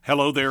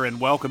Hello there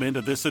and welcome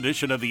into this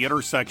edition of The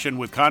Intersection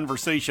with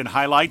conversation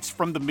highlights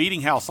from the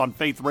Meeting House on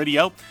Faith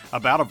Radio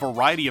about a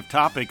variety of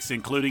topics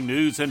including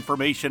news,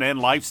 information, and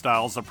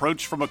lifestyles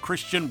approached from a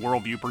Christian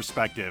worldview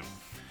perspective.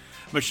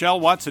 Michelle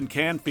Watson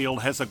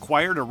Canfield has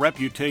acquired a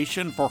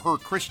reputation for her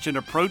Christian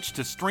approach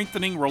to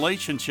strengthening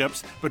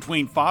relationships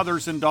between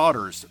fathers and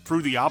daughters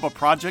through the Abba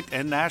Project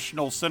and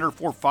National Center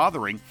for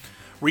Fathering.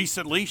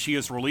 Recently, she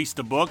has released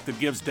a book that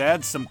gives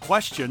dads some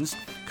questions,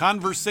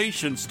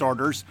 conversation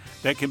starters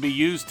that can be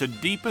used to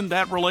deepen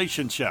that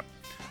relationship.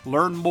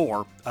 Learn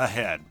more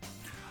ahead.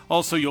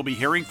 Also, you'll be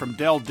hearing from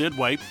Del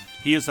Didway.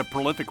 He is a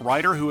prolific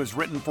writer who has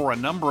written for a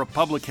number of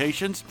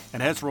publications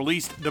and has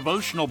released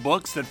devotional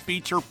books that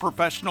feature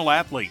professional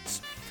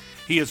athletes.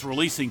 He is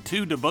releasing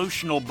 2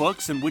 devotional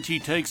books in which he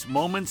takes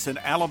moments in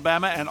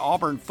Alabama and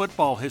Auburn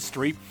football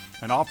history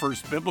and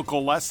offers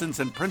biblical lessons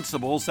and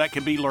principles that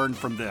can be learned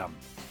from them.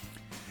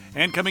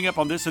 And coming up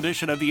on this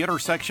edition of The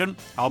Intersection,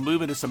 I'll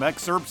move into some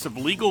excerpts of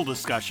legal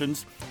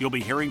discussions. You'll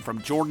be hearing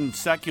from Jordan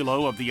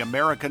Sekulow of the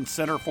American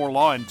Center for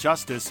Law and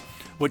Justice,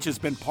 which has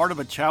been part of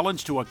a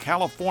challenge to a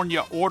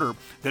California order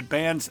that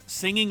bans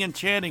singing and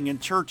chanting in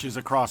churches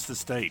across the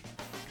state.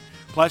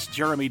 Plus,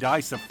 Jeremy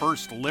Dice of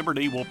First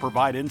Liberty will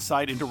provide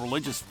insight into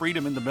religious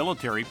freedom in the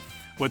military,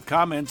 with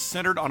comments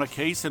centered on a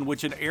case in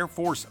which an Air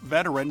Force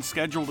veteran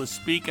scheduled to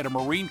speak at a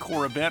Marine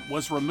Corps event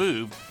was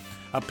removed,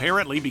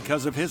 apparently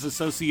because of his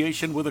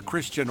association with a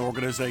Christian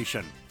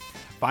organization.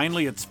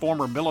 Finally, it's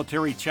former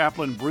military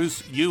chaplain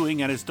Bruce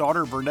Ewing and his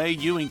daughter Vernee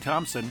Ewing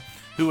Thompson,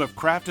 who have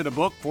crafted a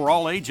book for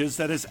all ages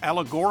that is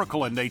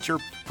allegorical in nature,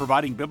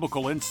 providing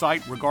biblical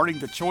insight regarding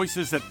the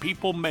choices that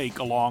people make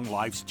along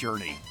life's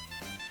journey.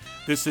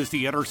 This is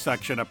The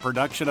Intersection, a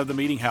production of the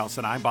Meeting House,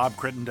 and I'm Bob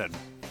Crittenden.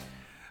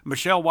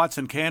 Michelle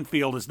Watson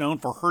Canfield is known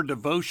for her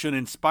devotion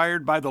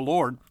inspired by the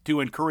Lord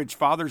to encourage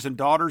fathers and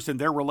daughters in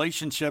their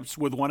relationships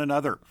with one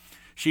another.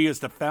 She is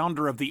the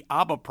founder of the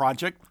Abba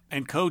Project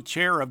and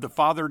co-chair of the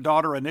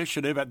Father-Daughter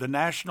Initiative at the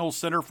National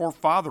Center for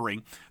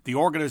Fathering, the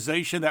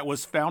organization that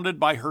was founded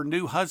by her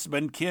new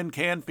husband, Ken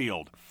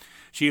Canfield.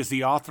 She is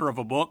the author of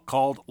a book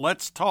called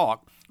Let's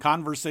Talk,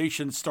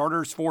 Conversation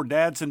Starters for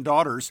Dads and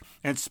Daughters,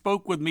 and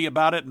spoke with me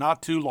about it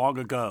not too long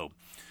ago.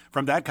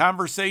 From that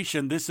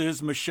conversation, this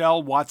is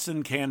Michelle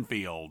Watson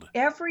Canfield.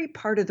 Every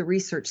part of the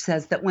research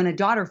says that when a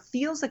daughter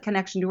feels a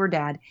connection to her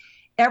dad,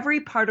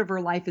 every part of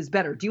her life is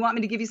better. Do you want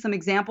me to give you some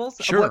examples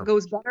of what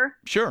goes better?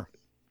 Sure.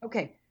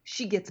 Okay.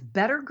 She gets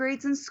better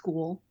grades in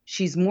school.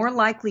 She's more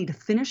likely to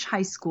finish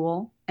high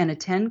school and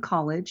attend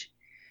college.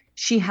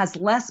 She has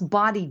less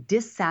body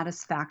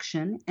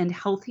dissatisfaction and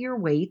healthier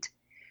weight.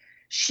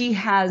 She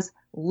has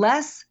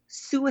less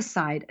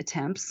suicide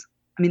attempts.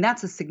 I mean,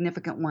 that's a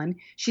significant one.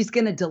 She's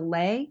going to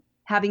delay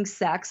having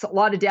sex. A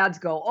lot of dads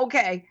go,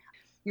 okay.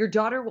 Your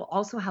daughter will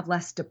also have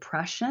less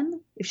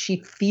depression if she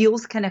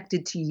feels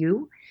connected to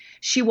you.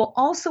 She will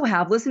also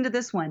have, listen to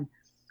this one,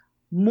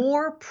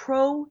 more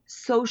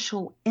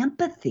pro-social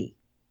empathy.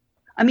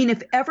 I mean,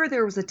 if ever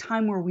there was a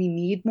time where we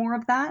need more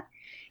of that,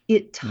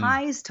 it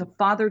ties to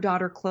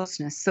father-daughter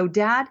closeness. So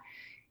dad,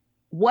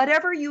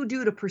 whatever you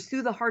do to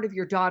pursue the heart of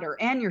your daughter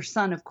and your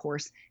son, of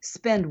course,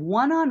 spend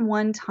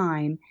one-on-one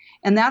time.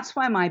 And that's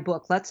why my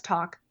book, Let's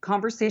Talk,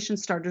 Conversation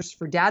Starters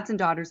for Dads and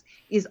Daughters,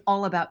 is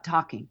all about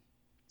talking.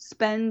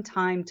 Spend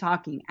time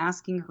talking,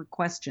 asking her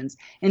questions.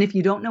 And if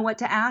you don't know what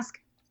to ask,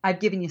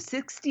 I've given you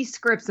 60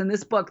 scripts in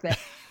this book that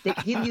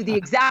give you the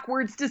exact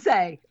words to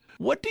say.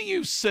 What do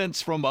you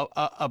sense from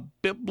a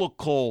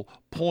biblical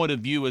point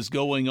of view is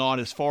going on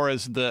as far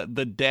as the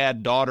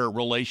dad-daughter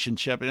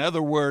relationship? In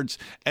other words,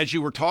 as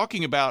you were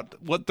talking about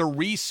what the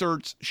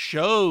research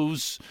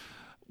shows,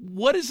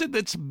 what is it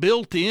that's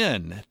built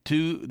in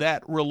to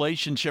that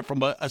relationship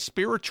from a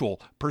spiritual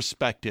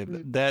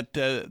perspective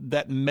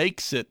that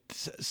makes it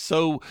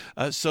so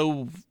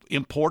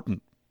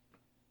important?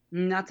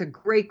 That's a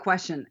great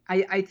question.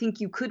 I think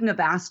you couldn't have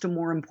asked a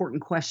more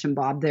important question,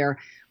 Bob, there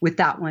with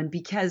that one,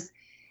 because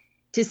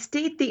to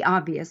state the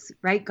obvious,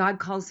 right? God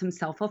calls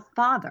himself a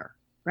father,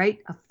 right?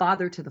 A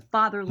father to the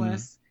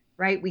fatherless,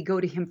 right? We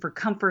go to him for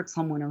comfort,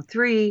 Psalm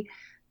 103,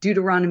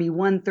 Deuteronomy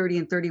 1:30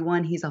 and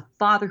 31. He's a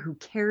father who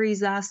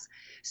carries us.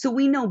 So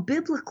we know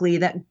biblically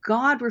that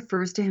God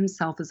refers to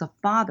himself as a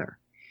father.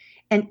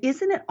 And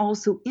isn't it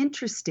also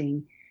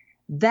interesting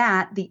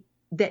that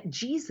that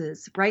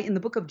Jesus, right, in the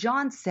book of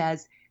John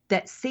says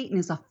that Satan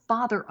is a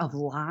father of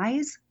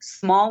lies,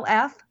 small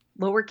f,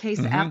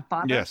 lowercase f,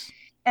 father. Yes.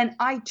 And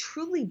I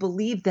truly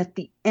believe that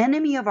the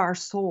enemy of our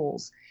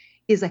souls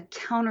is a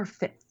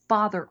counterfeit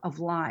father of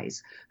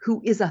lies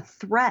who is a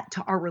threat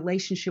to our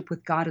relationship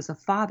with God as a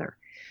father.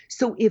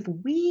 So if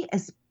we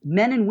as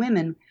men and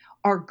women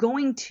are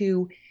going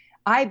to,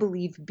 I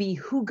believe, be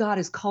who God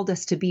has called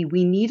us to be,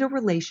 we need a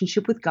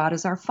relationship with God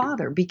as our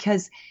father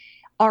because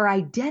our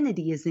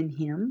identity is in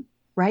him,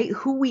 right?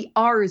 Who we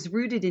are is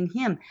rooted in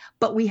him,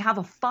 but we have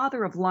a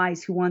father of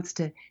lies who wants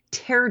to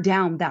tear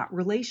down that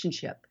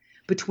relationship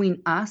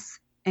between us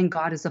and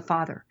God as a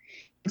father.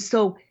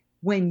 So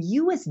when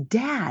you as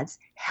dads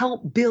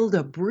help build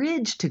a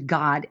bridge to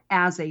God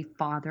as a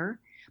father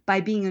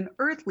by being an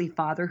earthly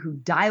father who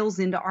dials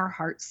into our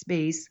heart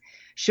space,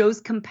 shows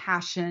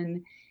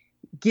compassion,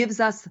 gives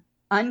us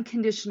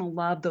unconditional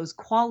love, those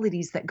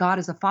qualities that God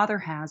as a father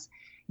has.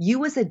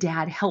 You as a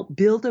dad help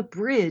build a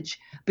bridge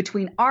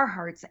between our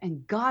hearts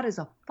and God as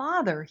a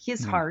father,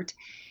 his heart.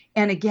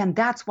 And again,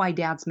 that's why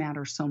dads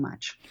matter so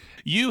much.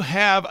 You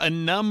have a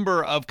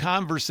number of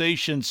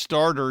conversation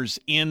starters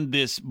in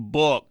this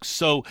book.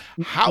 So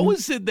how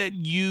is it that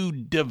you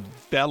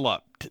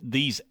developed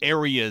these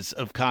areas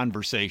of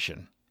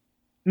conversation?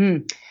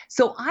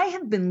 So I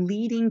have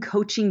been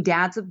coaching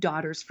dads of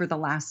daughters for the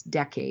last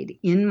decade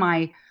in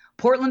my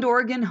Portland,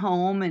 Oregon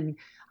home. And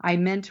I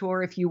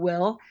mentor, if you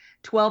will,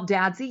 12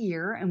 dads a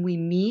year. And we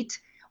meet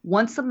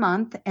once a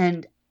month.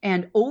 And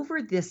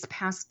over this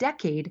past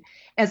decade,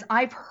 as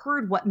I've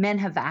heard what men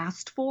have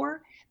asked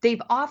for,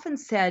 they've often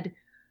said,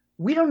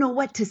 we don't know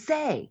what to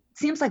say. It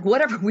seems like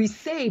whatever we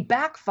say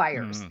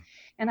backfires.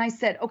 And I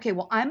said, okay,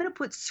 well, I'm going to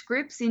put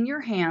scripts in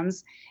your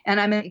hands and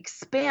I'm going to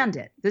expand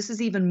it. This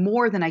is even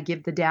more than I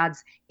give the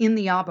dads in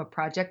the Abba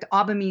Project.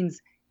 Abba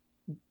means,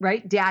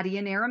 right, daddy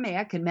in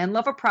Aramaic, and men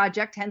love a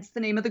project, hence the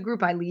name of the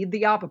group I lead,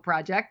 the Abba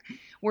Project,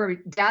 where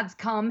dads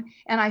come.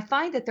 And I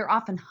find that they're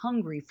often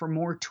hungry for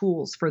more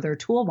tools for their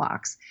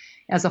toolbox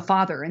as a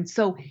father. And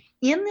so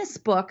in this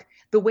book,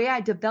 the way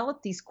I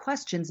develop these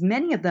questions,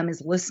 many of them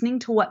is listening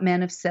to what men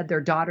have said their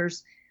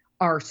daughters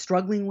are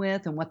struggling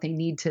with and what they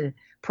need to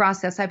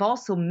process. I've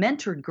also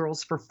mentored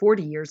girls for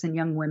 40 years and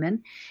young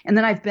women. And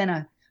then I've been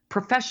a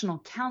professional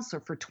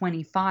counselor for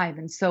 25.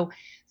 And so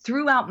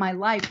throughout my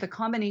life, the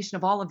combination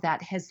of all of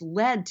that has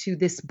led to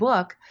this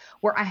book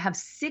where I have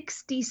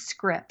 60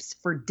 scripts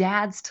for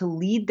dads to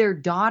lead their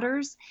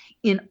daughters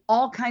in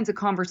all kinds of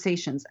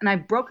conversations. And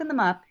I've broken them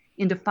up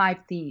into 5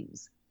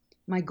 themes.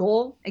 My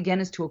goal, again,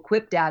 is to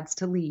equip dads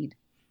to lead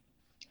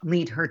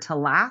her to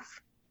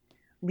laugh,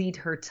 lead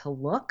her to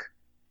look,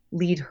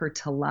 lead her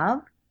to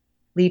love,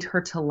 lead her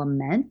to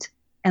lament,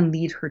 and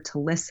lead her to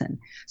listen.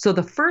 So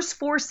the first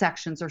 4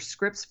 sections are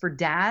scripts for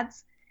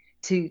dads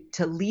to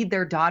lead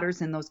their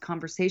daughters in those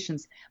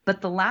conversations.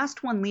 But the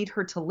last one, lead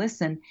her to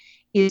listen,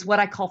 is what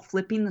I call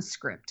flipping the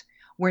script,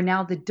 where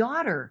now the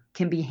daughter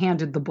can be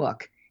handed the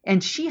book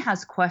and she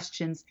has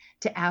questions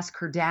to ask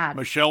her dad.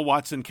 Michelle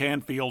Watson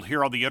Canfield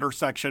here on The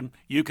Intersection.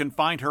 You can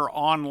find her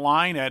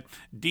online at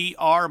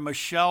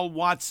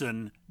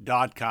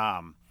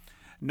drmichellewatson.com.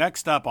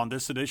 Next up on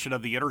this edition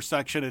of The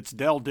Intersection, it's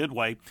Del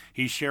Didway.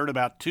 He shared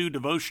about 2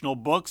 devotional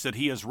books that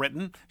he has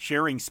written,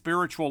 sharing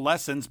spiritual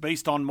lessons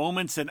based on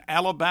moments in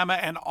Alabama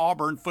and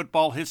Auburn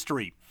football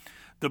history.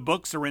 The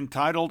books are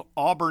entitled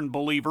Auburn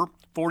Believer,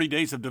 40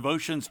 Days of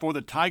Devotions for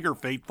the Tiger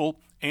Faithful,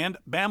 and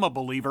Bama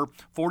Believer,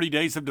 40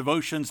 Days of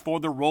Devotions for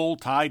the Roll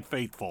Tide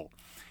Faithful.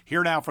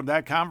 Here now from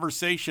that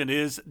conversation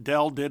is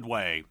Del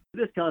Didway.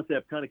 This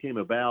concept kind of came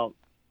about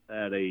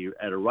at a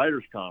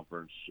writers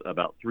conference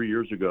about 3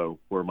 years ago,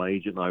 where my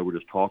agent and I were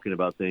just talking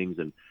about things,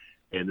 and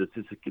this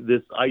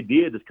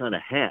idea just kind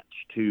of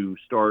hatched to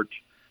start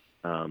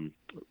some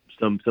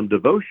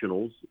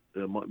devotionals.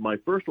 My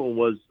first one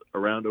was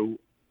around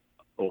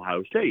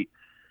Ohio State,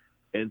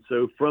 and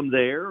so from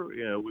there,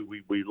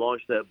 we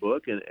launched that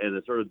book, and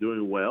it started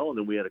doing well. And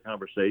then we had a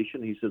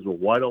conversation. He says, "Well,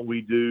 why don't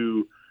we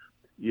do,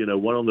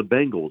 one on the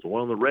Bengals,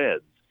 one on the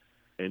Reds,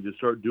 and just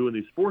start doing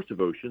these sports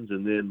devotions?"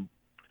 And then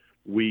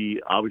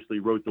we obviously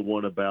wrote the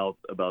one about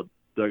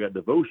Dugout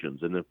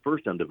Devotions and the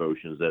First Down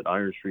Devotions that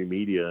Iron Stream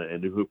Media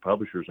and New Hope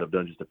Publishers have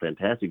done just a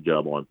fantastic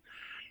job on.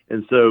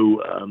 And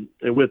so,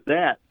 and with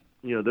that,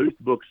 those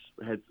books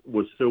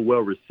was so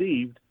well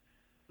received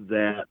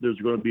that there's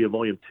going to be a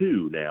volume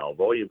 2 now.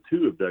 Volume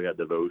 2 of Dugout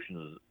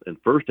Devotions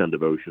and First Down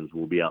Devotions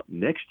will be out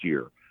next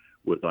year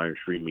with Iron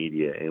Stream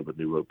Media and with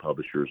New Hope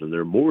Publishers. And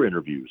there are more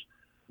interviews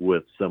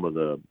with some of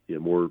the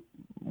more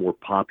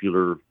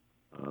popular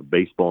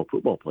baseball and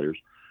football players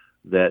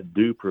that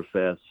do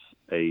profess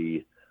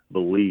a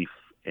belief,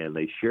 and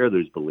they share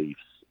those beliefs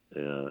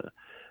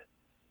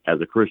as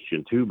a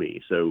Christian to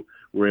me. So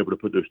we're able to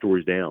put those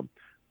stories down.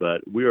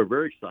 But we are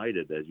very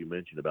excited, as you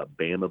mentioned, about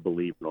Bama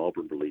Believer and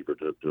Auburn Believer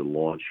to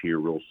launch here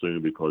real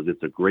soon, because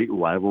it's a great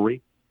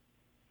rivalry,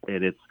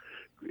 and it's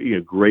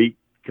great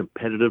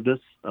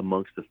competitiveness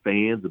amongst the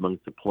fans,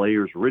 amongst the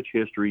players, rich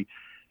history.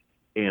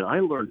 And I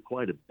learned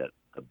quite a bit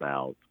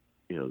about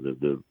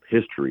the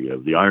history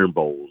of the Iron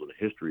Bowls and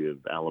the history of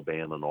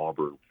Alabama and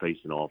Auburn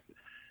facing off,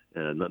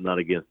 not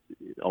against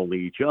only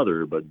each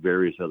other, but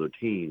various other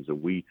teams.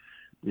 And we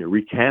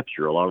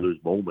recapture a lot of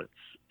those moments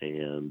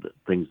and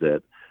things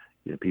that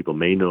people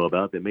may know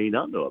about, they may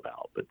not know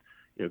about. But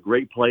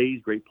great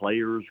plays, great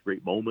players,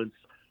 great moments.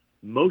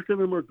 Most of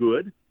them are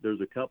good.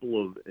 There's a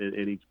couple of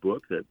in each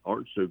book that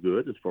aren't so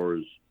good as far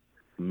as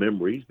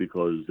memories,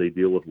 because they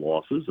deal with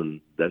losses,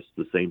 and that's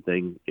the same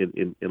thing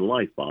in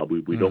life, Bob.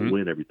 We don't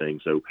win everything,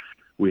 so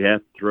we have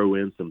to throw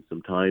in some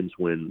times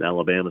when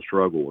Alabama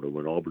struggled or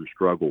when Auburn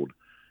struggled,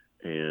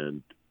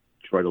 and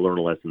try to learn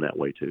a lesson that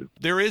way too.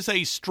 There is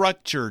a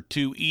structure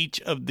to each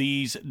of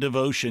these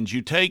devotions.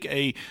 You take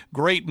a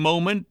great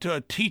moment,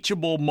 a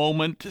teachable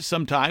moment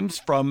sometimes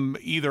from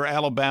either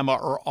Alabama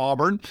or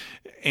Auburn,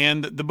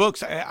 and the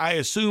books, I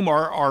assume,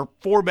 are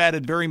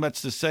formatted very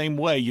much the same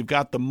way. You've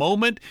got the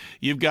moment,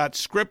 you've got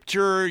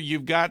scripture,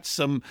 you've got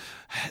some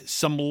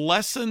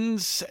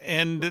lessons,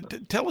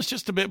 and tell us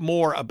just a bit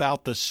more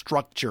about the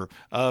structure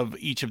of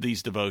each of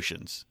these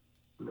devotions.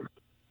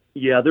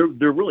 Yeah,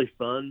 they're really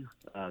fun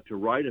to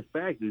write. In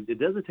fact, it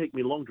doesn't take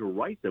me long to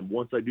write them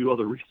once I do all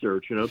the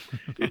research.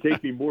 It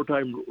takes me more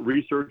time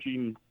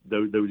researching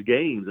those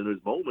games and those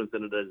moments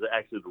than it does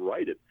actually to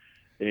write it.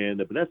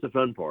 But that's the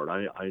fun part.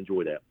 I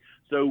enjoy that.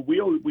 So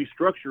we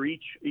structure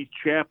each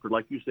chapter,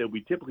 like you said.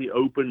 We typically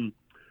open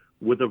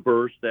with a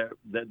verse that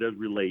does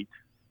relate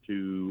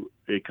to.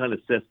 It kind of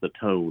sets the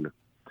tone.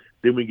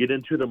 Then we get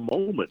into the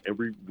moment, and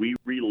we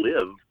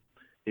relive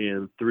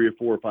in 3 or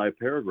 4 or 5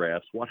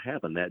 paragraphs what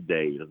happened that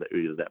day,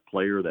 that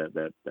player,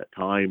 that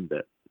time,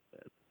 that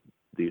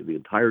the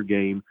entire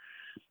game.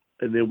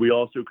 And then we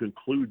also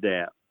conclude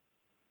that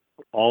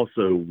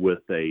also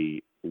with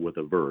a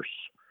verse.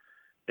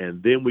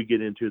 And then we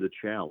get into the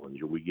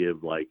challenge. We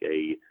give like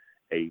a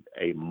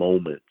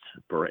moment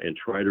and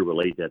try to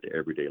relate that to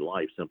everyday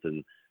life,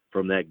 something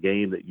from that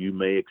game that you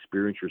may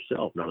experience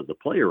yourself, not as a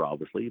player,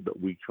 obviously, but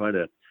we try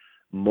to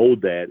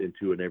mold that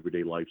into an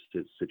everyday life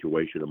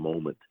situation, a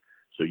moment.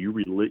 So you're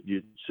going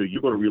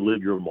to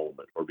relive your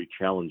moment or be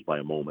challenged by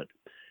a moment.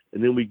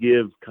 And then we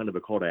give kind of a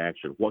call to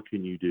action. What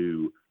can you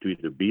do to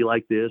either be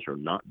like this or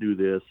not do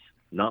this,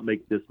 not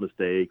make this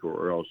mistake,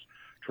 or else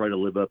try to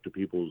live up to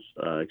people's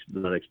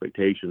not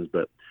expectations,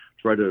 but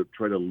try to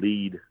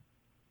lead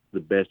the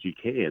best you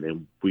can.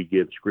 And we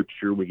give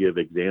scripture, we give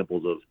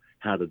examples of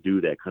how to do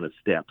that, kind of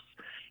steps.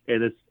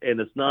 And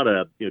it's not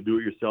a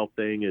do-it-yourself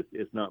thing.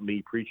 It's not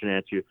me preaching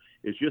at you.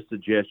 It's just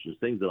suggestions,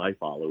 things that I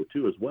follow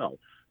too as well.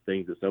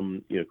 Things that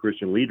some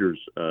Christian leaders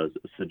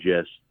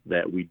suggest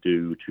that we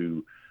do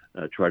to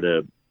try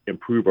to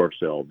improve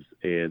ourselves.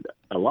 And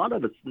a lot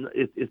of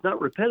it's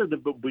not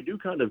repetitive, but we do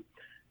kind of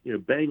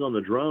bang on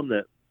the drum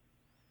that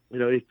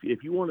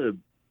if you want to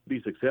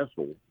be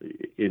successful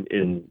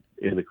in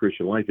the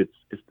Christian life, it's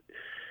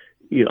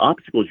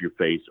obstacles you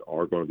face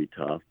are going to be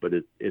tough, but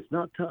it's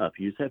not tough.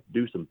 You just have to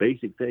do some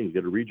basic things.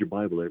 You got to read your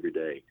Bible every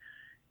day.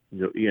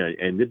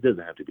 And it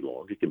doesn't have to be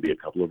long. It can be a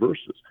couple of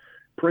verses.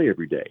 Pray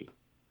every day.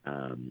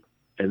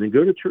 And then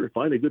go to church,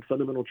 find a good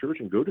fundamental church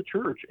and go to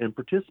church and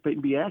participate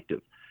and be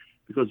active.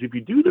 Because if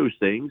you do those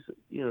things,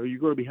 you're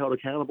going to be held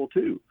accountable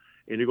too.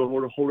 And you're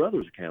going to hold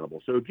others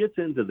accountable. So it gets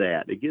into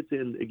that. It gets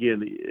in,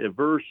 again, a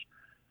verse,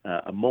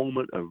 a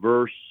moment, a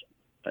verse,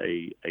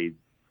 a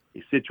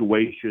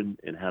situation,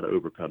 and how to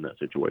overcome that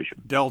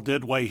situation. Del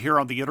Didwai here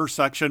on The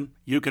Intersection.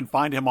 You can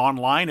find him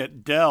online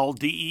at Del,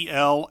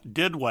 D-E-L,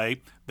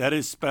 Didwai. That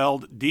is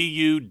spelled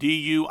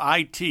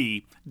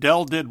D-U-D-U-I-T,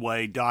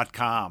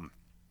 DelDidwai.com.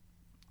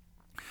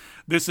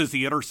 This is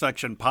the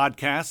Intersection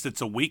Podcast.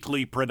 It's a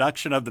weekly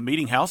production of the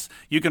Meeting House.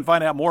 You can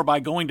find out more by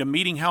going to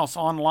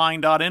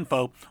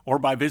meetinghouseonline.info or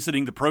by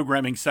visiting the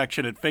programming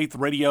section at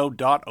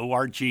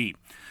faithradio.org.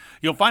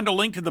 You'll find a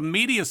link to the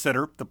Media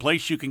Center, the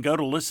place you can go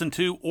to listen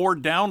to or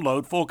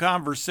download full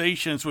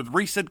conversations with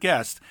recent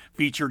guests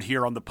featured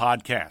here on the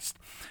podcast.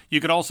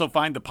 You can also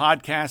find the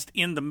podcast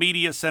in the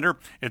Media Center.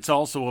 It's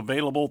also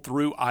available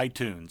through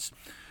iTunes.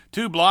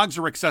 2 blogs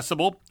are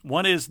accessible.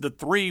 One is The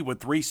Three, with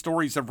 3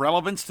 stories of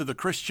relevance to the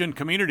Christian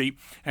community,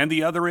 and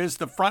the other is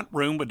The Front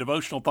Room, with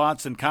devotional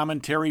thoughts and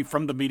commentary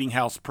from the Meeting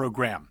House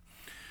program.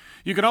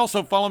 You can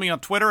also follow me on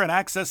Twitter and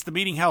access the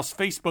Meeting House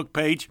Facebook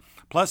page.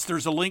 Plus,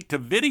 there's a link to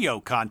video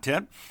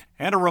content.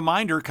 And a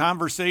reminder,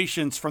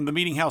 conversations from the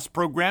Meeting House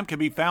program can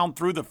be found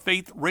through the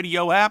Faith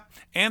Radio app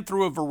and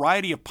through a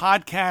variety of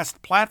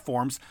podcast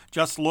platforms.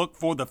 Just look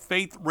for the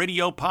Faith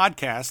Radio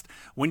Podcast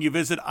when you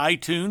visit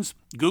iTunes,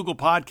 Google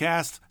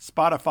Podcasts,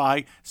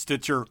 Spotify,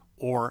 Stitcher,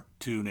 or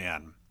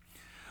TuneIn.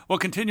 Well,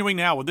 continuing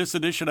now with this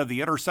edition of the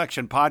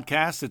Intersection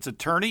Podcast, it's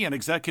attorney and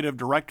executive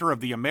director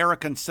of the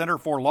American Center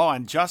for Law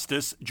and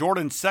Justice,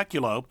 Jordan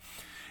Sekulow.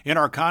 In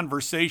our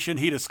conversation,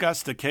 he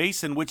discussed a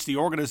case in which the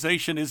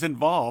organization is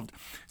involved,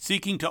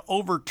 seeking to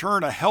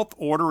overturn a health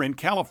order in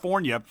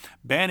California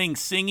banning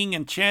singing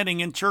and chanting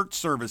in church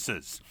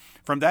services.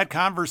 From that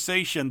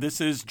conversation, this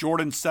is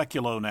Jordan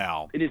Sekulow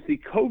now. It is the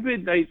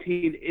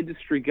COVID-19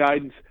 industry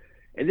guidance,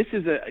 and this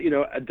is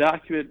a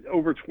document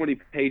over 20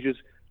 pages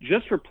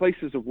just for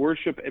places of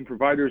worship and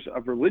providers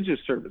of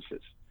religious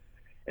services.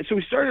 And so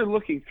we started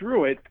looking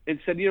through it and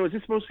said, is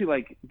this mostly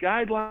like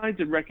guidelines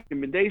and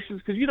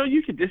recommendations? Because,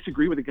 you can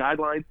disagree with a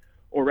guideline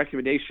or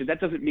recommendation. That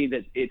doesn't mean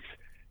that it's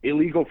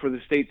illegal for the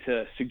state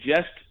to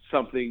suggest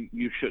something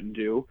you shouldn't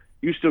do.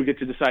 You still get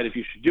to decide if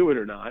you should do it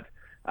or not.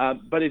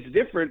 But it's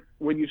different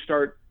when you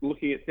start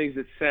looking at things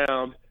that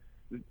sound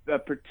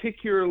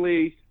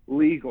particularly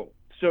legal.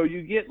 So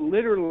you get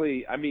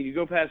literally, you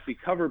go past the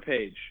cover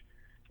page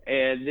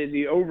and then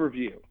the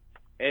overview.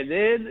 And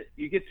then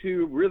you get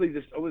to really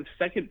the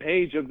second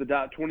page of the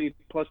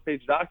 20-plus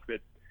page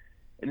document.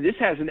 And this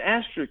has an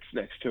asterisk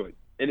next to it.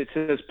 and it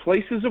says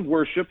places of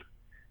worship,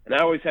 and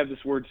I always have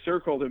this word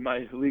circled in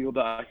my legal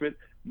document,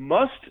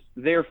 must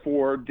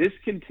therefore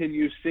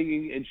discontinue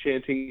singing and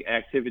chanting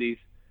activities,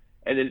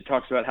 and then it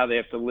talks about how they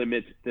have to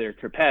limit their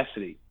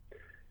capacity.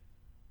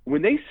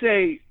 When they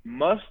say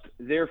must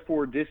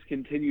therefore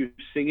discontinue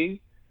singing,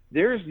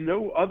 there is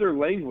no other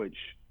language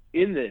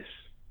in this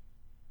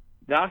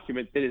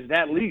document that is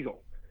that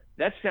legal.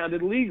 That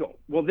sounded legal.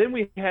 Well, then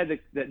we had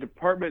the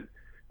department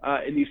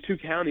in these two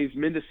counties,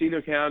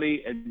 Mendocino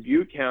County and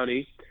Butte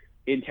County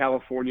in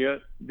California.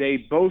 They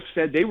both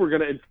said they were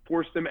going to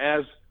enforce them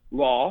as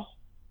law,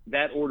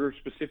 that order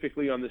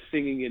specifically on the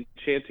singing and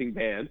chanting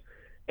ban,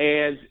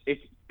 and if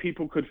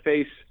people could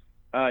face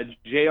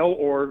jail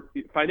or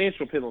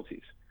financial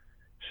penalties.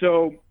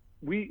 So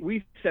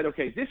we said,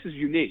 okay, this is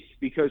unique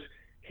because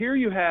here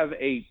you have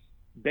a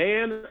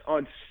ban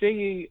on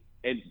singing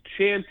and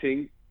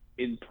chanting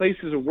in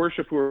places of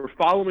worship who are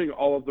following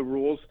all of the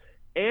rules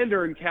and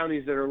are in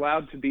counties that are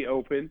allowed to be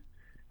open,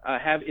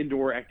 have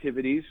indoor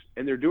activities,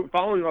 and they're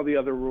following all the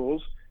other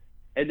rules.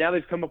 And now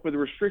they've come up with a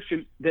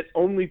restriction that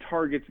only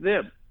targets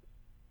them.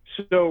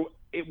 So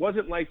it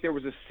wasn't like there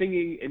was a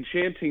singing and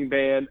chanting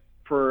ban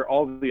for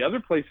all the other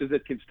places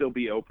that can still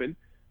be open,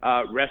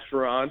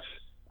 restaurants,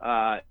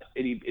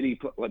 any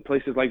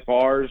places like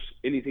bars,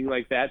 anything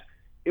like that.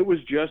 It was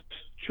just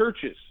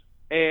churches.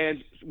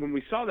 And when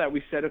we saw that,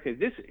 we said, okay,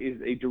 this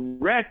is a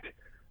direct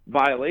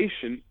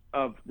violation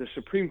of the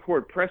Supreme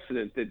Court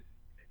precedent that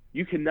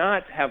you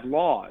cannot have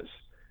laws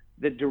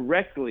that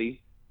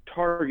directly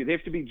target. They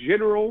have to be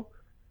general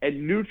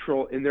and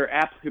neutral in their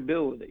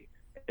applicability.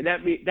 And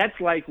that's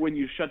like when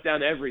you shut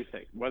down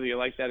everything, whether you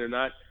like that or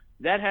not.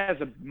 That has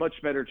a much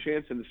better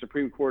chance, and the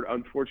Supreme Court,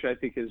 unfortunately, I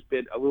think has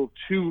been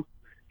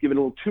given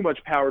a little too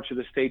much power to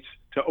the states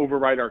to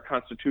override our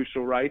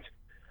constitutional rights.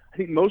 I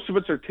think most of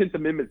us are 10th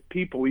Amendment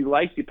people. We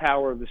like the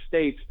power of the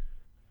states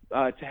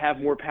to have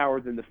more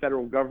power than the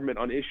federal government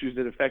on issues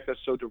that affect us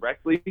so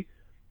directly.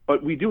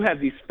 But we do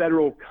have these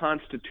federal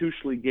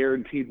constitutionally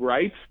guaranteed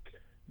rights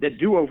that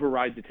do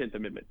override the 10th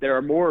Amendment. They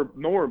are more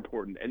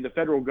important. And the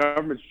federal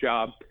government's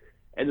job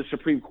and the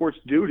Supreme Court's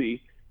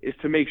duty is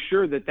to make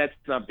sure that that's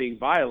not being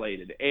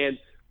violated. And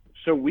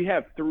so we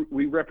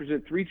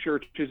represent 3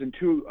 churches in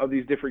 2 of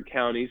these different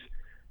counties.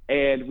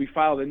 And we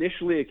filed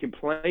initially a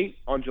complaint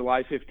on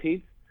July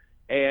 15th.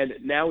 And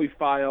now we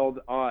filed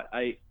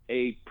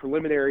a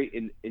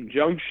preliminary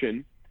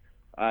injunction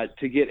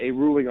to get a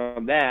ruling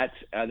on that.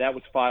 That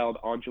was filed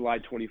on July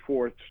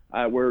 24th.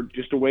 We're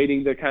just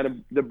awaiting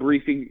the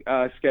briefing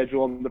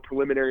schedule on the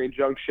preliminary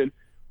injunction.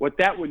 What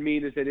that would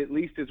mean is that at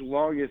least as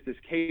long as this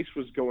case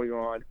was going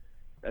on,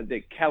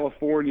 that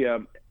California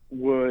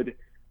would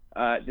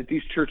that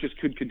these churches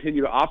could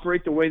continue to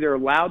operate the way they're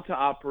allowed to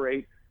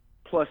operate,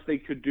 plus they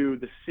could do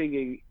the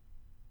singing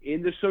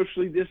in the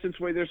socially distanced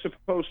way they're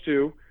supposed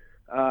to.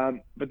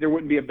 But there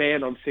wouldn't be a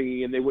ban on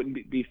singing, and they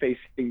wouldn't be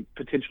facing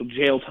potential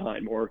jail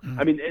time, or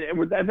I mean,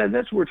 and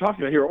that's what we're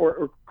talking about here,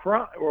 or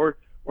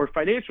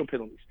financial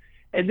penalties.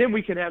 And then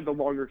we can have the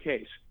longer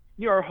case.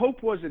 Our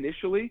hope was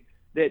initially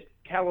that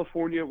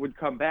California would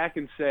come back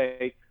and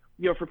say,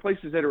 for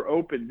places that are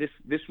open,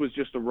 this was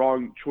just a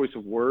wrong choice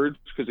of words,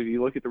 because if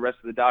you look at the rest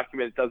of the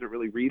document, it doesn't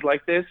really read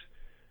like this,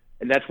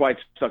 and that's why it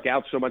stuck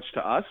out so much to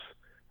us.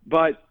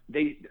 But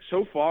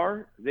so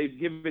far they've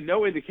given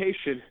no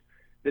indication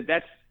that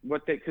that's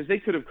what because they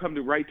could have come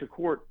right to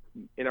court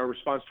in our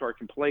response to our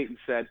complaint and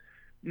said,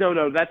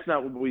 no, that's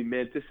not what we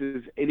meant.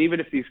 And even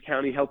if these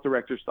county health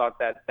directors thought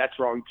that, that's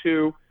wrong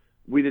too.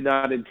 We did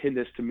not intend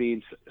this to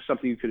mean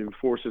something you could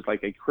enforce as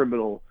like a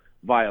criminal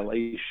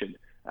violation.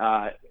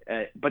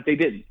 But they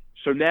didn't.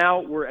 So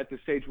now we're at the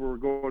stage where we're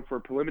going for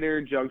a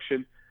preliminary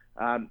injunction.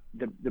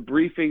 The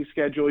briefing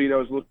schedule,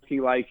 is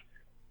looking like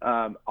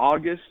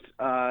August,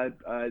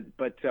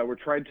 but we're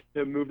trying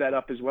to move that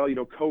up as well.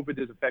 COVID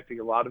is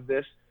affecting a lot of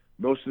this.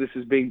 Most of this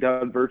is being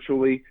done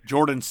virtually.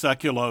 Jordan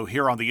Sekulow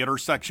here on The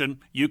Intersection.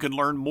 You can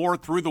learn more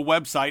through the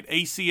website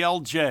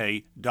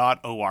aclj.org.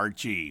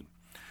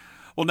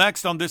 Well,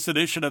 next on this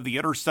edition of The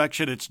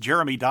Intersection, it's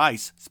Jeremy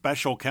Dys,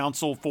 Special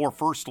Counsel for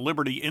First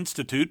Liberty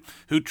Institute,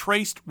 who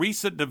traced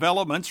recent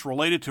developments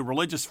related to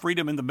religious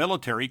freedom in the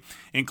military,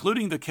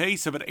 including the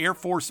case of an Air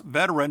Force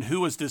veteran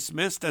who was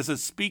dismissed as a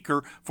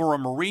speaker for a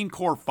Marine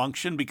Corps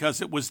function because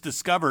it was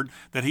discovered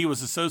that he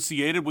was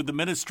associated with the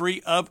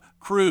Ministry of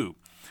Crew.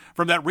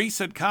 From that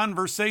recent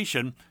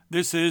conversation,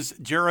 this is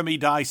Jeremy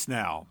Dys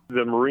now.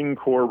 The Marine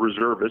Corps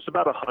reservists,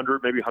 about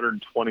 100, maybe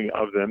 120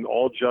 of them,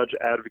 all judge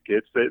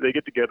advocates. They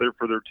get together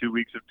for their 2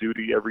 weeks of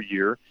duty every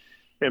year,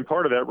 and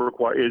part of that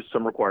is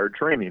some required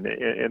training.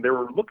 And they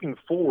were looking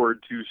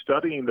forward to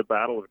studying the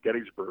Battle of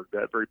Gettysburg,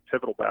 that very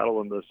pivotal battle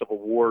in the Civil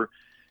War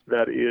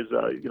that is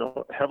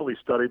heavily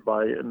studied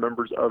by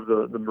members of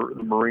the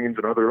Marines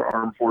and other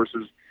armed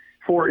forces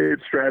for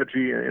its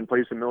strategy and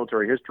place in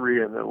military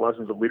history and the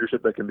lessons of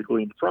leadership that can be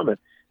gleaned from it.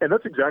 And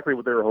that's exactly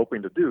what they were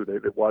hoping to do. They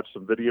watched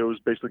some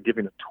videos basically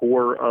giving a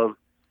tour of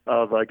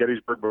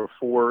Gettysburg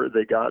before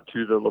they got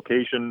to the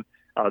location.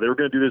 They were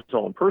going to do this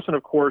all in person,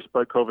 of course,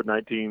 but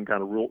COVID-19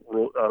 kind of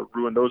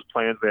ruined those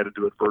plans. They had to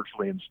do it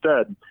virtually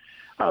instead.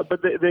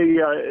 But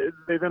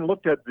they then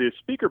looked at the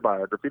speaker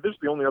biography. This is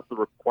the only other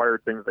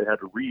required thing that they had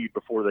to read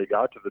before they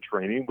got to the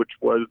training, which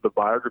was the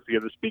biography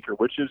of the speaker,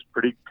 which is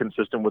pretty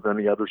consistent with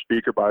any other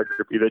speaker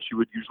biography that you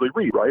would usually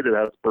read, right? It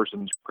has the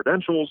person's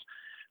credentials,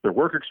 their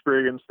work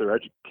experience, their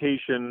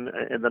education,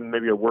 and then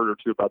maybe a word or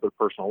two about their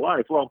personal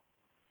life. Well,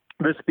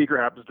 this speaker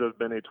happens to have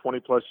been a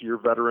 20-plus year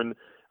veteran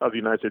of the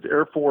United States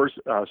Air Force,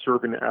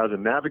 serving as a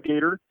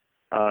navigator.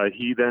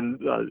 He then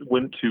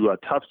went to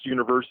Tufts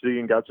University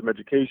and got some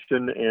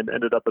education and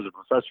ended up as a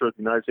professor at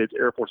the United States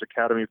Air Force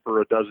Academy for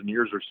a dozen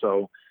years or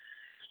so,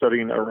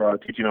 studying or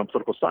teaching on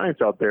political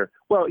science out there.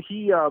 Well,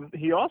 he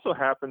also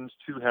happens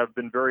to have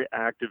been very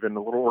active in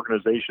a little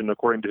organization,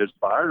 according to his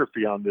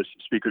biography on this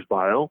speaker's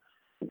bio,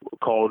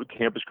 called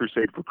Campus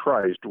Crusade for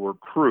Christ, or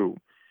CRU.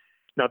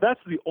 Now, that's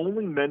the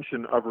only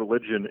mention of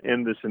religion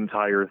in this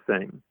entire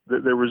thing.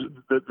 There was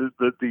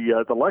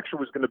the lecture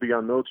was going to be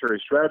on military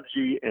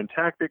strategy and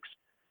tactics,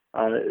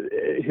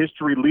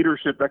 history,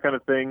 leadership, that kind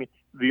of thing.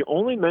 The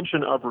only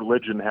mention of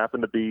religion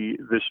happened to be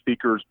the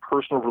speaker's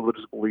personal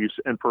religious beliefs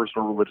and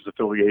personal religious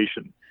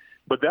affiliation.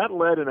 But that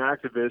led an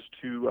activist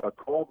to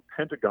call the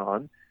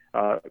Pentagon,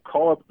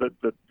 call up the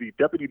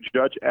deputy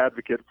judge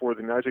advocate for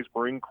the United States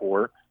Marine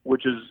Corps,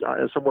 which is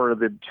somewhere in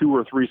the 2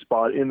 or 3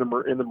 spot in the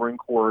Marine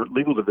Corps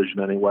legal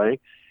division anyway.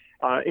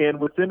 And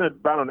within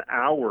about an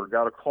hour,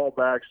 got a call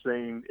back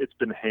saying it's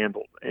been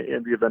handled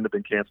and the event had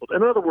been canceled.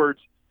 In other words,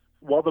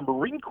 while the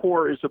Marine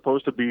Corps is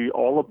supposed to be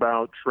all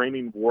about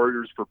training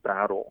warriors for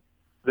battle,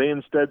 they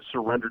instead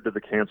surrendered to the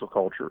cancel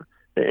culture.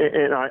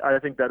 And I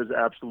think that is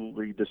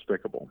absolutely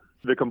despicable.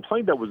 The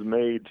complaint that was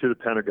made to the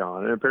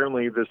Pentagon, and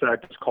apparently this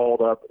activist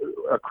called up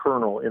a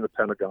colonel in the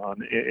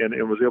Pentagon and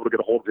was able to get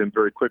a hold of him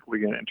very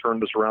quickly and turn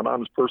this around on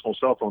his personal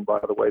cell phone, by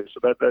the way. So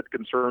that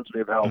concerns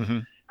me of how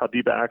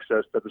deep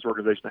access that this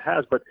organization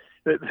has. But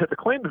the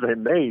claim that they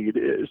made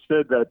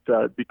said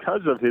that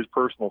because of his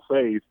personal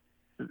faith,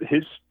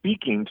 his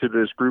speaking to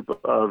this group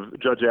of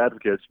judge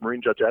advocates,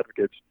 Marine judge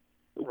advocates,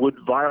 would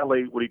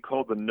violate what he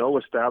called the no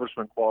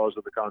establishment clause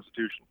of the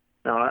Constitution.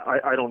 Now,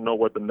 I don't know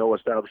what the no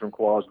establishment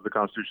clause of the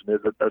Constitution is.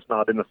 That's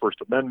not in the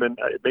First Amendment.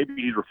 Maybe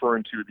he's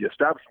referring to the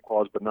establishment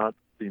clause, but not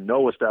the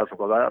no establishment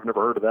clause. I've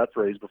never heard of that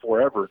phrase before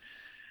ever.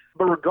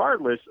 But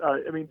regardless,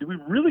 I mean, do we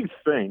really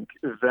think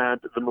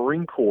that the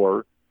Marine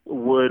Corps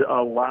would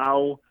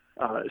allow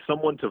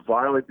someone to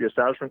violate the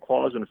establishment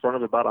clause in front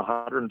of about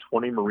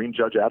 120 Marine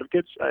judge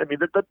advocates? I mean,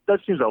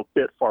 that seems a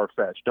bit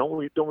far-fetched, don't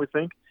we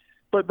think?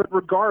 But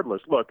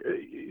regardless, look,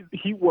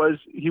 he was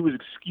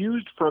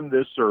excused from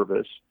this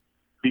service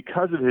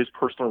because of his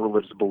personal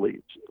religious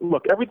beliefs.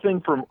 Look,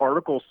 everything from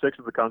Article 6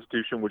 of the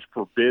Constitution, which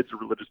forbids a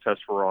religious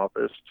test for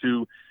office,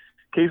 to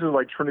cases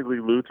like Trinity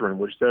Lutheran,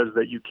 which says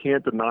that you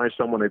can't deny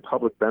someone a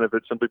public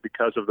benefit simply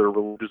because of their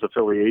religious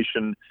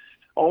affiliation,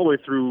 all the way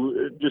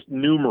through just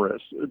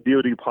numerous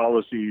DoD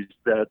policies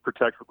that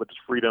protect religious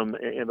freedom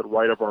and the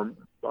right of our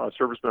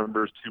service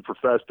members to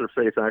profess their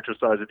faith and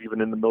exercise it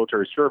even in the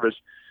military service.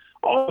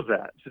 All of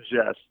that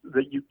suggests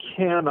that you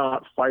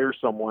cannot fire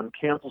someone,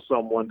 cancel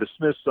someone,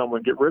 dismiss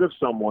someone, get rid of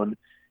someone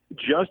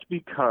just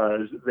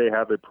because they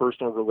have a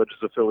personal religious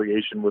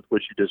affiliation with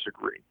which you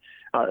disagree.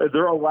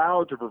 They're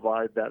allowed to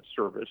provide that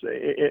service.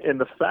 And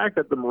the fact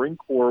that the Marine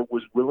Corps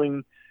was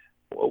willing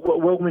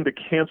to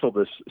cancel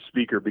this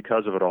speaker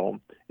because of it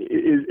all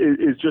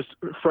is just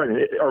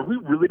frightening. Are we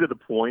really to the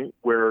point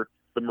where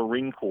the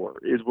Marine Corps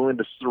is willing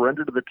to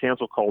surrender to the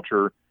cancel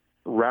culture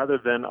rather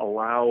than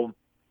allow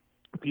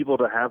people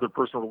to have their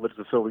personal religious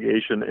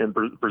affiliation and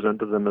present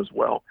to them as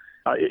well?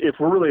 If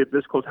we're really at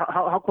this close,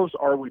 how close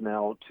are we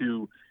now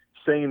to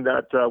saying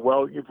that,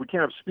 well, if we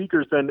can't have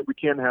speakers, then we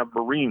can't have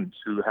Marines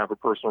who have a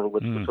personal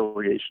religious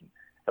affiliation?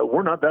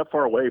 We're not that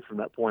far away from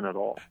that point at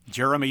all.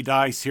 Jeremy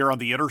Dys here on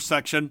The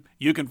Intersection.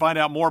 You can find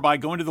out more by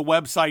going to the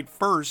website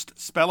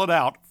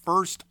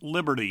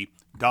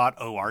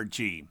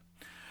firstliberty.org.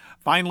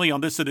 Finally, on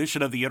this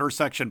edition of the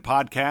Intersection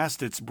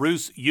podcast, it's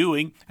Bruce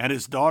Ewing and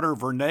his daughter,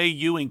 Vernee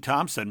Ewing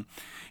Thompson.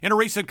 In a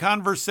recent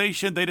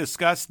conversation, they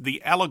discussed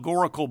the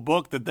allegorical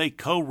book that they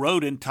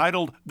co-wrote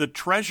entitled The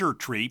Treasure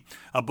Tree,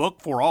 a book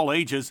for all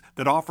ages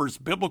that offers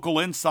biblical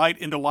insight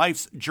into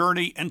life's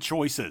journey and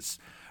choices.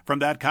 From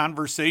that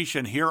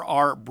conversation, here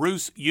are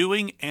Bruce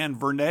Ewing and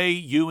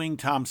Vernee Ewing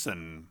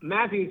Thompson.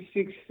 Matthew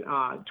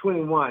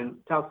 6:21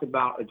 talks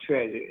about a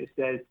treasure. It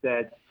says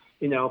that,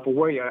 for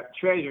where your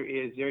treasure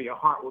is, there your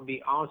heart will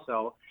be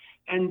also.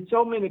 And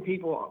so many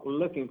people are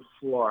looking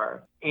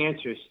for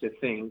answers to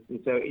things.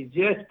 And so it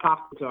just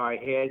pops into our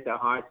heads, our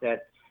hearts,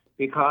 that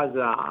because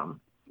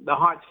the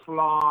heart's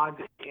flawed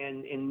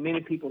and in many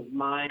people's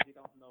minds, they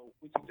don't know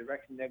which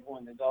direction they're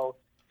going to go.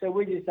 So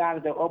we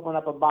decided to open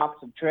up a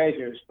box of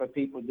treasures for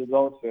people to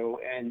go through.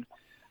 And,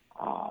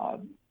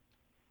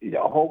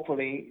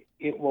 hopefully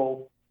it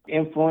will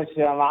influence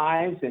their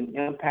lives and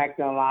impact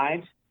their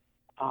lives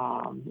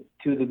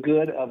to the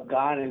good of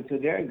God and to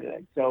their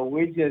good. So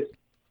we're just,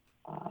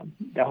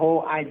 the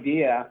whole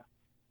idea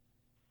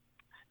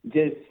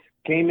just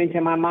came into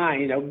my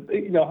mind.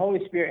 The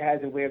Holy Spirit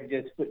has a way of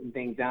just putting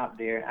things out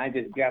there. I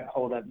just grabbed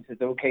hold of it and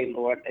said, okay,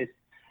 Lord, let's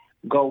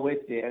go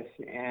with this.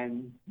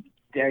 And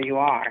there you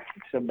are.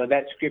 But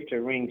that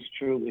scripture rings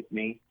true with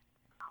me.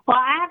 Well,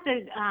 I have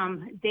to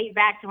date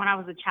back to when I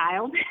was a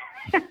child.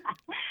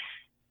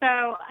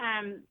 So,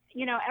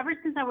 ever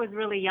since I was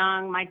really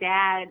young, my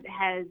dad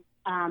has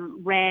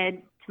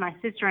read to my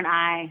sister and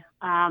I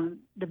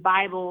the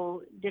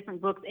Bible,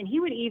 different books, and he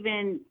would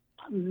even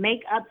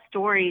make up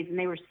stories, and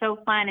they were so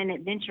fun and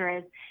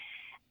adventurous.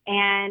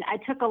 And I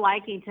took a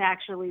liking to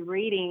actually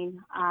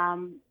reading.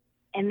 And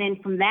then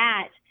from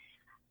that,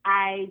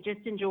 I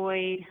just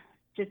enjoyed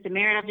just a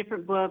myriad of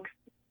different books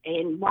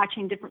and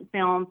watching different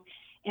films.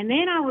 And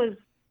then I was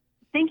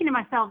thinking to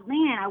myself,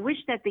 man, I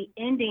wish that the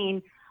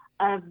ending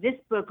of this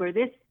book or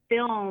this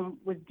film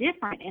was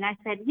different. And I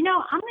said,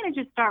 I'm going to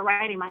just start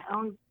writing my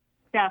own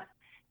stuff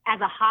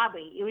as a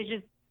hobby. It was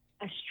just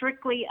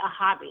strictly a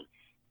hobby.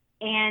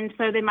 And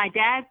so then my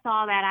dad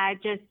saw that I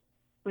just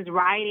was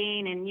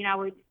writing, and, I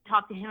would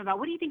talk to him about,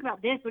 what do you think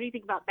about this? What do you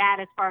think about that,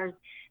 as far as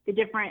the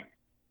different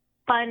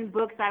fun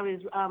books I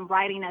was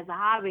writing as a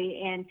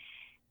hobby. And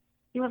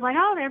he was like,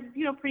 oh, they're,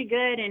 pretty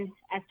good. And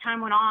as time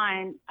went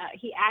on,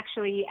 he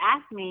actually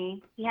asked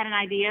me, he had an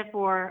idea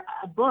for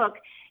a book,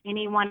 and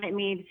he wanted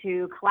me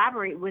to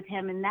collaborate with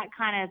him. And that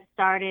kind of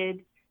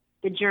started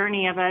the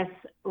journey of us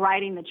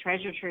writing The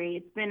Treasure Tree.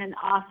 It's been an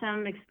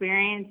awesome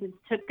experience. It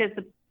took us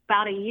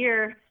about a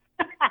year.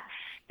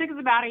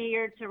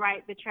 To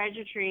write The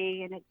Treasure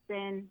Tree, and it's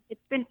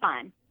been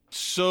fun.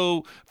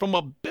 So from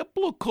a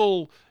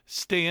biblical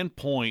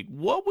standpoint,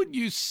 what would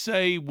you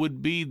say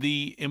would be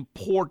the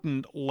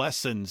important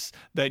lessons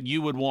that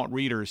you would want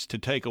readers to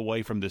take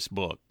away from this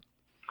book?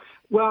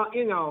 Well,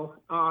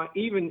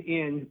 even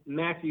in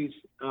Matthew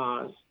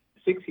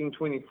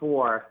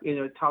 16:24,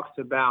 it talks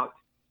about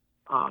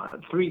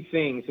three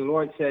things. The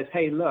Lord says,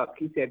 hey, look,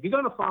 he said, if you're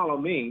going to follow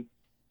me,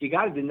 you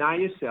got to deny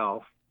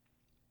yourself,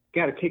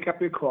 got to pick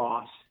up your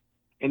cross,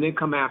 and then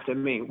come after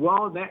me.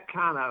 Well, that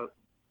kind of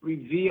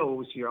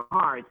reveals your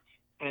heart,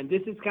 and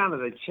this is kind of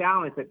the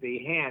challenge that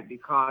they had,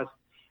 because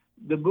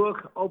the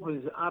book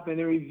opens up and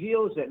it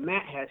reveals that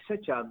Matt has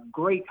such a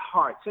great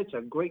heart, such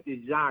a great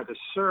desire to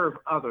serve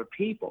other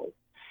people.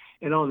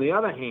 And on the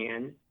other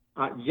hand,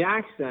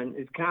 Jackson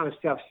is kind of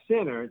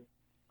self-centered.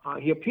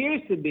 He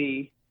appears to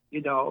be,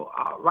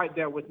 right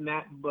there with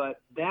Matt,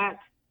 but that,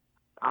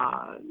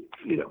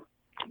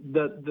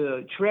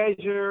 the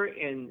treasure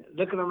and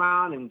looking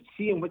around and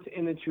seeing what's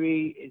in the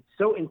tree, it's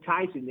so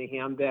enticing to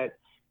him that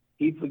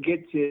he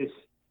forgets his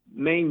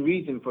main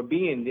reason for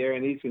being there,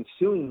 and he's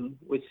consumed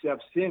with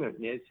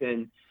self-centeredness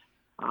and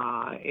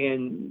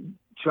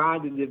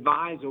trying to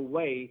devise a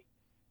way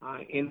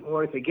in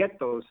order to get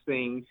those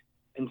things,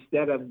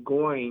 instead of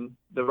going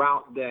the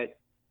route that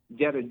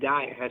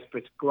Jedediah has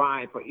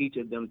prescribed for each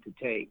of them to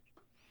take.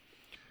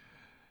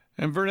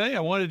 And Vernay,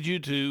 I wanted you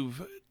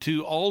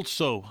to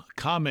also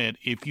comment,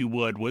 if you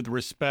would, with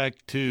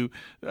respect to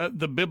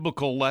the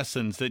biblical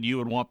lessons that you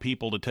would want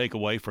people to take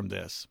away from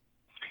this.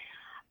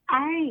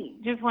 I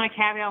just want to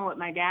caveat on what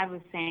my dad was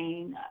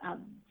saying,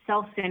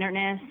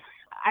 self-centeredness.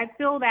 I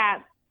feel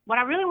that what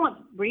I really want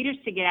readers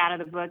to get out of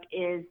the book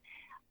is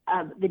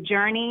the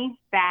journey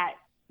that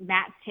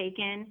Matt's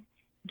taken,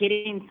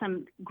 getting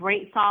some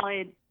great,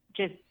 solid,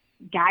 just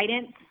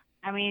guidance.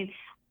 I mean,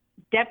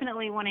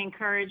 definitely want to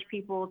encourage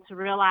people to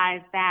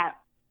realize that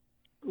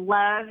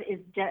love is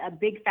a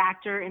big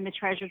factor in The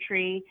Treasure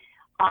Tree,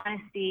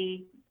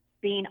 honesty,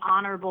 being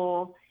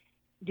honorable,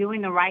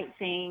 doing the right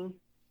thing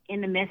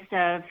in the midst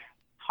of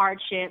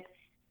hardship,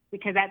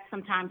 because that's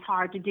sometimes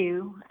hard to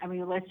do. I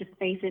mean, let's just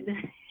face it.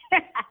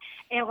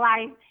 In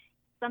life,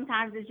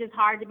 sometimes it's just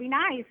hard to be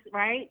nice,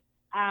 right?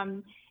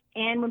 And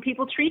when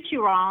people treat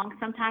you wrong,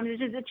 sometimes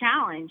it's just a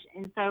challenge.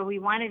 And so we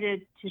wanted to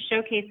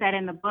showcase that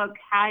in the book.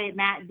 How did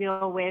Matt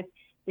deal with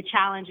the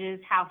challenges,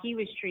 how he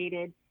was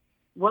treated,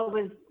 what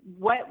was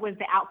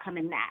the outcome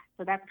in that?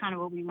 So that's kind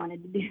of what we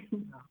wanted to do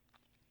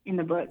in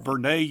the book.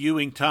 Vernay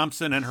Ewing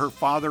Thompson and her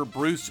father,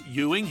 Bruce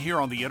Ewing, here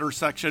on The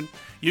Intersection.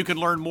 You can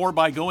learn more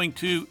by going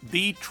to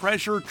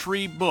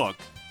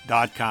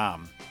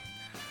thetreasuretreebook.com.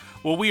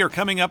 Well, we are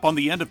coming up on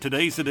the end of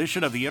today's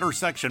edition of The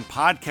Intersection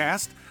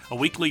podcast, a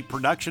weekly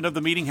production of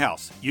the Meeting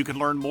House. You can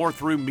learn more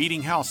through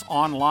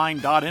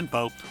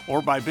meetinghouseonline.info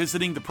or by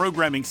visiting the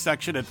programming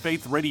section at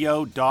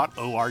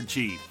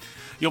faithradio.org.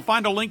 You'll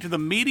find a link to the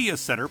Media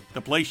Center,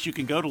 the place you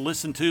can go to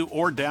listen to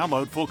or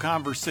download full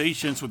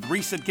conversations with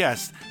recent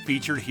guests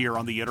featured here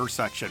on The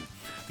Intersection.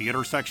 The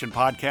Intersection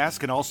podcast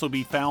can also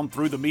be found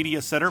through the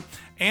Media Center,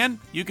 and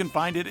you can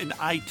find it in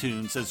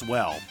iTunes as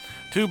well.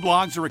 2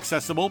 blogs are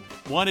accessible.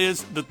 One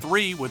is The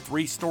Three, with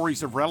 3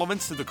 stories of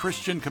relevance to the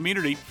Christian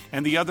community,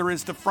 and the other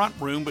is The Front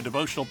Room, with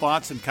devotional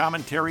thoughts and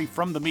commentary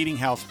from the Meeting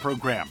House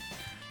program.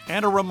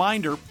 And a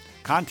reminder,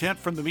 content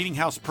from the Meeting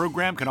House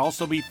program can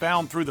also be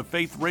found through the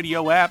Faith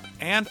Radio app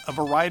and a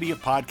variety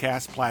of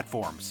podcast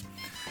platforms.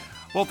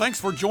 Well, thanks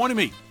for joining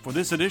me for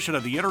this edition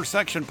of the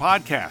Intersection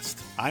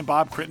podcast. I'm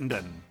Bob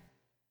Crittenden.